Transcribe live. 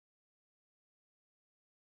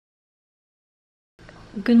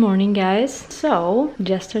Good morning, guys. So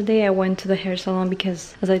yesterday I went to the hair salon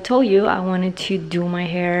because, as I told you, I wanted to do my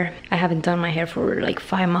hair. I haven't done my hair for like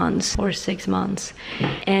 5 months or 6 months,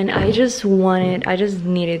 and I just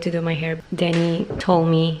needed to do my hair. Danny told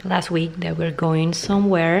me last week that we're going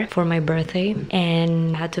somewhere for my birthday,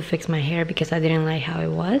 and I had to fix my hair because I didn't like how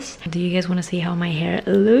it was. Do you guys want to see how my hair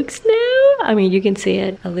looks now? I mean, you can see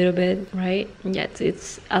it a little bit, right? Yes,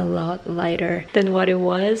 it's a lot lighter than what it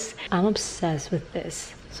was. I'm obsessed with this.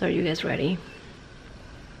 So are you guys ready?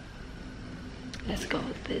 Let's go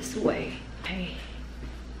this way. Okay.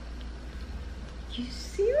 You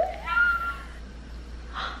see that?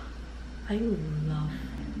 I love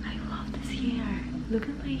this hair. Look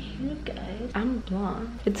at my hair, guys. I'm blonde.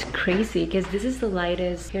 It's crazy because this is the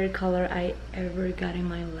lightest hair color I ever got in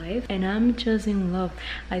my life, and I'm just in love.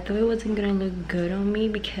 I thought it wasn't gonna look good on me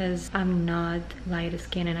because I'm not light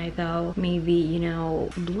skin, and I thought maybe, you know,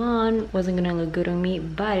 blonde wasn't gonna look good on me,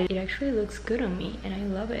 but it actually looks good on me and I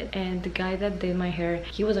love it. And the guy that did my hair,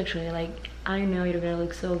 he was actually like, I know you're gonna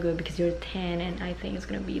look so good because you're tan, and I think it's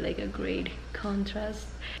gonna be like a great contrast.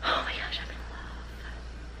 Oh my gosh, I'm in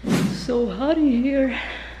love. So hot in here.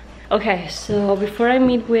 Okay, so before I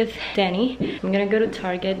meet with Danny, I'm gonna go to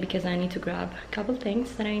Target because I need to grab a couple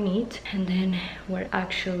things that I need, and then we're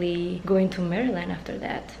actually going to Maryland after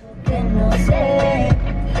that.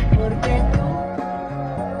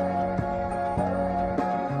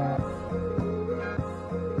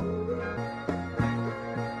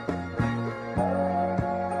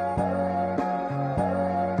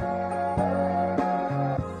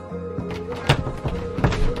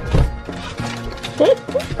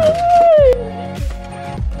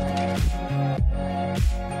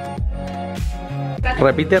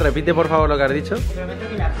 Repite por favor lo que has dicho. Prometo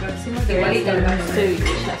que la próxima te voy a estar caldito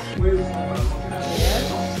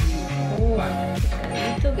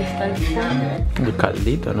que está al fondo. El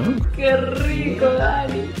caldito, ¿no? ¡Qué rico,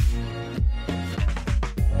 Dani!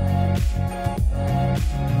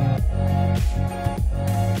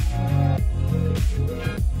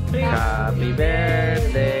 Happy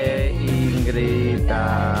birthday,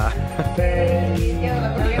 Ingrita.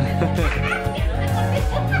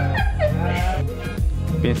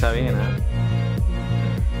 Piensa bien, ¿eh?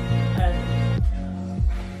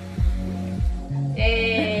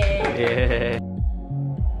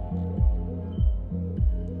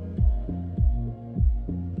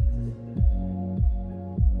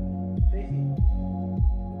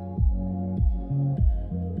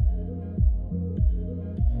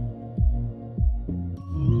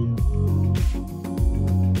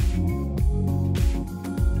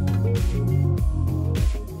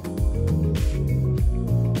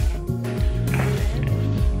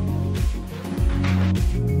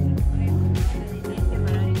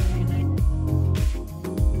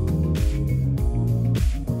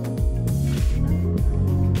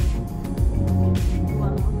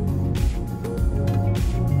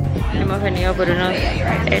 Hemos venido por unos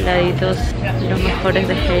heladitos, los mejores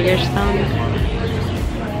de Hagerstown.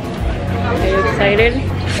 Are you excited?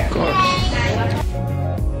 Of course.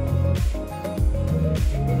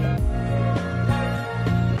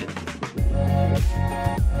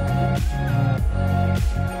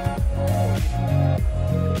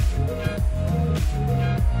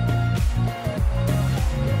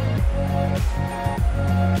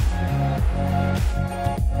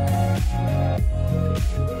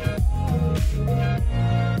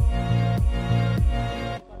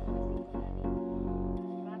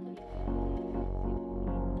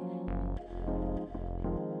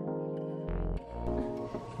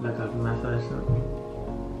 La carnaza esa.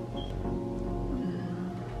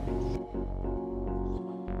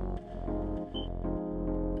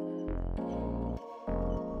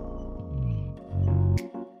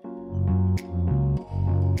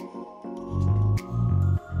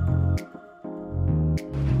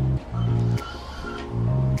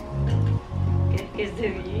 ¿Crees que esté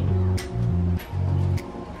bien?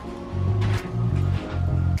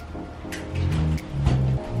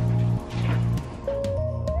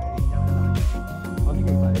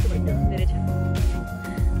 Derecha.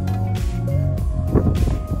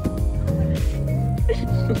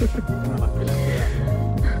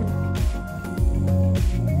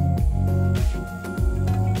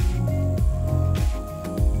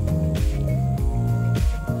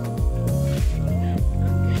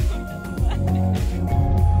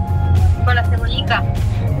 Con la cebollita.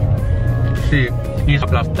 Sí, y es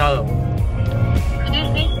aplastado. Sí,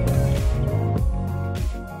 sí.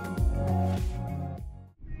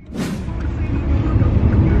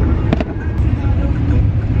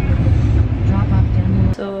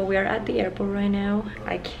 we are at the airport right now.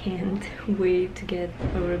 I can't wait to get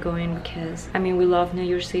where we're going because I mean we love New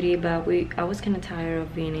York City, but I was kind of tired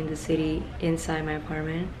of being in the city inside my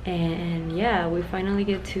apartment. And yeah, we finally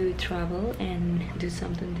get to travel and do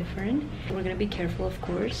something different. We're gonna be careful, of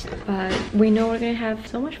course, but we know we're gonna have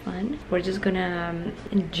so much fun. We're just gonna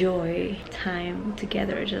enjoy time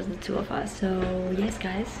together, just the two of us. So yes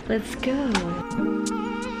guys, let's go.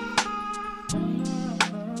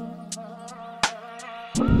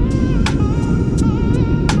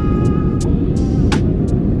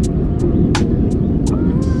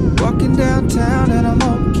 Walking downtown and I'm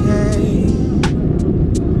okay.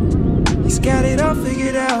 He's got it all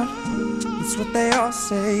figured out. It's what they all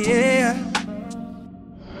say, yeah.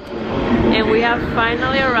 And we have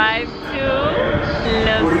finally arrived to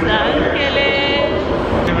Los Ángeles.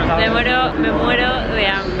 Me muero de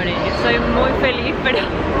hambre. Estoy muy feliz, pero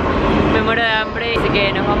me muero de hambre. Así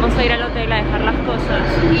que nos vamos a ir al hotel a dejar las cosas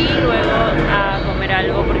y luego a comer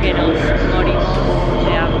algo porque nos morimos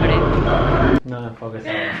de hambre. No, enfoques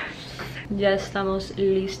ahora. Ya estamos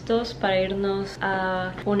listos para irnos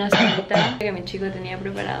a una cita que mi chico tenía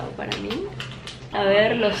preparado para mí. A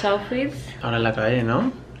ver los outfits. Ahora en la calle,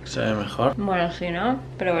 ¿no? Se ve mejor. Bueno, sí, ¿no?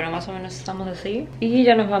 Pero bueno, más o menos estamos así. Y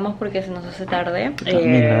ya nos vamos porque se nos hace tarde.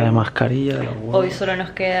 Mira la mascarilla de los huevos. Hoy solo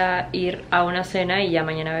nos queda ir a una cena y ya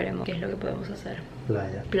mañana veremos qué es lo que podemos hacer.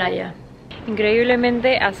 Playa. Playa.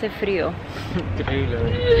 Increíblemente hace frío. Increíble.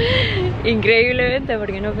 Increíblemente,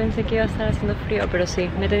 porque no pensé que iba a estar haciendo frío. Pero sí,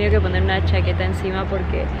 me he tenido que poner una chaqueta encima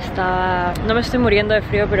porque estaba... No me estoy muriendo de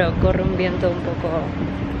frío, pero corre un viento un poco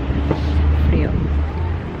frío.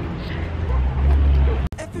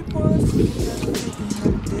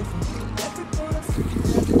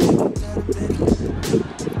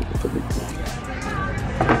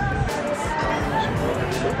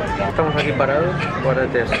 Estamos aquí parados,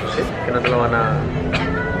 guárdate eso, ¿sí? Que no te lo van a...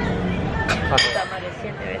 Tamaré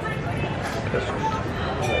 7 veces.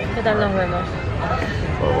 ¿Qué tal nos vemos?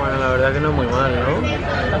 Pues bueno, la verdad que no es muy mal, ¿no?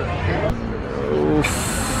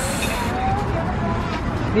 Uff.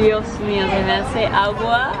 Dios mío, se me hace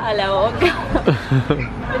agua a la boca.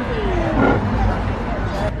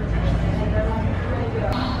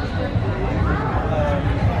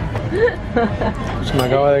 Se me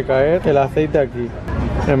acaba de caer el aceite aquí,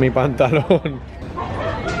 en mi pantalón.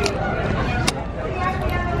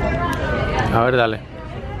 A ver, dale.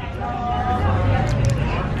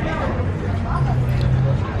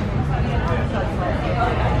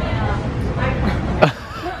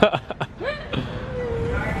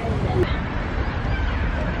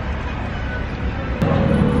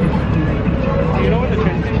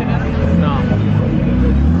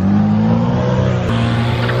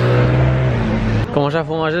 ¿Cómo se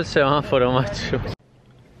fuma el semáforo, macho?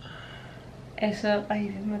 Eso, ay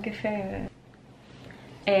Dios mío, qué feo.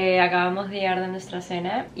 Acabamos de llegar de nuestra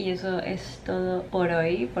cena y eso es todo por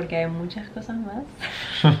hoy porque hay muchas cosas más.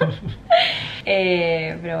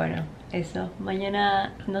 Pero bueno, eso.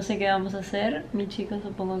 Mañana no sé qué vamos a hacer. Mi chico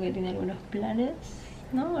supongo que tiene algunos planes,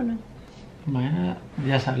 ¿no? ¿O no? Mañana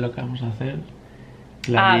ya sabes lo que vamos a hacer.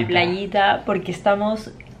 Playita. Playita, porque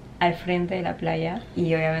estamos al frente de la playa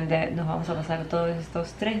y obviamente nos vamos a pasar todos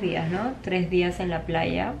estos 3 días, ¿no? 3 días en la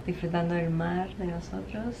playa, disfrutando del mar, de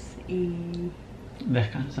nosotros y...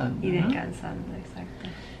 Descansando, y descansando, ¿no? Exacto.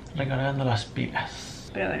 Recargando las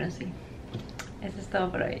pilas. Pero bueno, sí. Eso es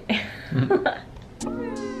todo por hoy.